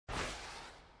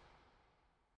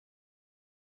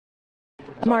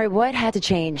Amar'e, what had to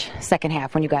change second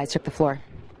half when you guys took the floor?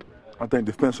 I think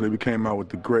defensively we came out with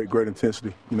the great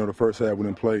intensity. The first half we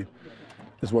didn't play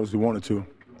as well as we wanted to.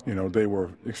 They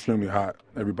were extremely hot.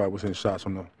 Everybody was hitting shots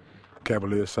on the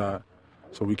Cavaliers side.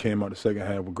 So we came out the second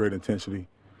half with great intensity.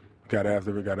 Got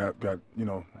after it, got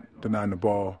denying the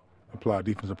ball, applied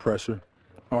defensive pressure.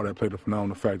 All that played a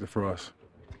phenomenal factor for us.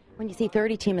 When you see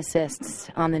 30 team assists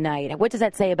on the night, what does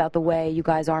that say about the way you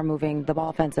guys are moving the ball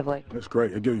offensively? It's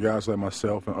great. It gives guys like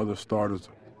myself and other starters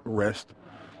rest.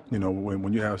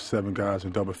 When you have 7 guys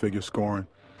in double figure scoring,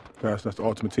 that's the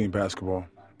ultimate team basketball.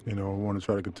 We want to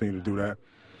try to continue to do that.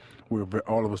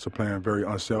 All of us are playing very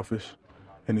unselfish,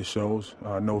 and it shows.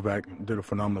 Novak did a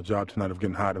phenomenal job tonight of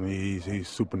getting hot. He's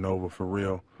supernova for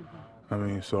real.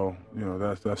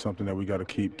 That's something that we got to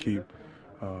keep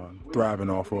thriving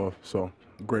off of. So,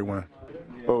 great win.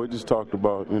 Well, we just talked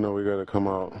about, we got to come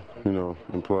out,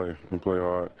 and play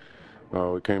hard.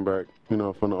 We came back,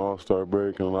 from the All-Star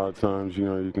break, and a lot of times,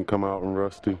 you can come out and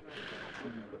rusty,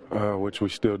 which we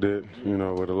still did,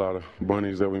 with a lot of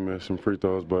bunnies that we missed and free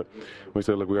throws. But we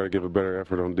said, look, we got to give a better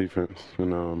effort on defense,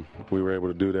 and we were able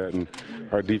to do that. And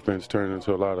our defense turned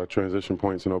into a lot of transition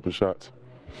points and open shots.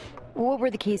 What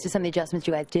were the keys to some of the adjustments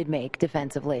you guys did make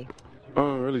defensively?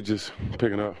 Really just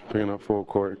picking up full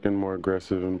court, getting more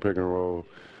aggressive and pick and roll,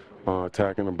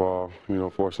 attacking the ball,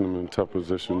 forcing them in tough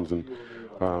positions. And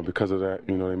because of that,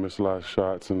 they missed a lot of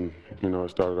shots, and, it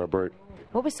started our break.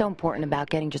 What was so important about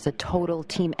getting just a total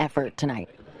team effort tonight?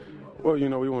 Well,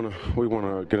 we want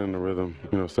to get in the rhythm,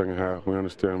 second half. We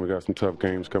understand we got some tough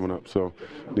games coming up, so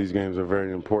these games are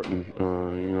very important.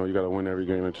 You got to win every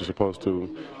game that you're supposed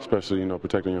to, especially,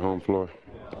 protecting your home floor.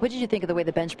 What did you think of the way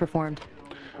the bench performed?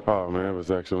 Oh, man, it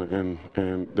was excellent.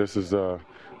 And this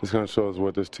kind of shows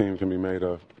what this team can be made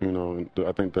of.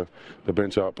 I think the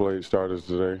bench outplayed starters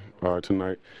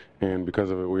tonight, and because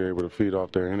of it, we were able to feed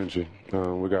off their energy.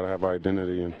 We got to have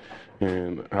identity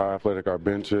and how athletic our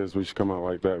bench is. We should come out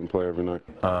like that and play every night.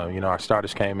 Our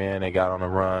starters came in, they got on a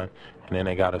run, and then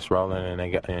they got us rolling, and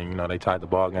they tied the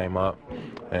ball game up.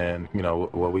 And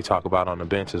what we talk about on the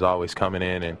bench is always coming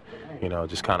in and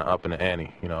just kind of upping the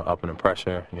ante, upping the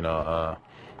pressure,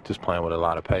 just playing with a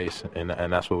lot of pace, and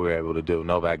that's what we were able to do.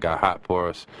 Novak got hot for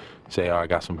us. JR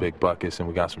got some big buckets, and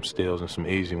we got some steals and some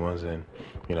easy ones, and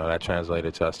that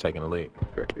translated to us taking the lead.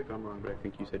 Correct me if I'm wrong, but I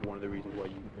think you said one of the reasons why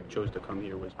you chose to come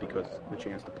here was because the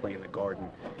chance to play in the Garden.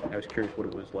 I was curious what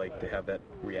it was like to have that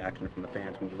reaction from the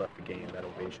fans when you left the game, that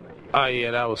ovation that you got. Oh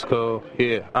yeah, that was cool.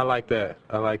 Yeah, I like that.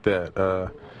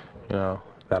 That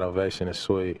ovation is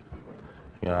sweet.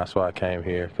 That's why I came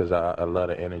here, because I love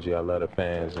the energy, I love the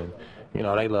fans, and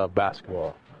they love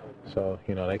basketball. So,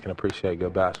 they can appreciate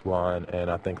good basketball, and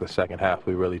I think the second half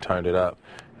we really turned it up,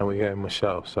 and we gave them a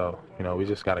show. So, we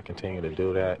just got to continue to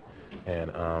do that,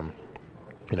 and,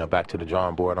 back to the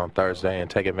drawing board on Thursday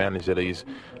and take advantage of these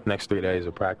next 3 days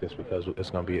of practice, because it's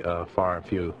going to be far and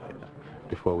few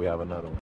before we have another one.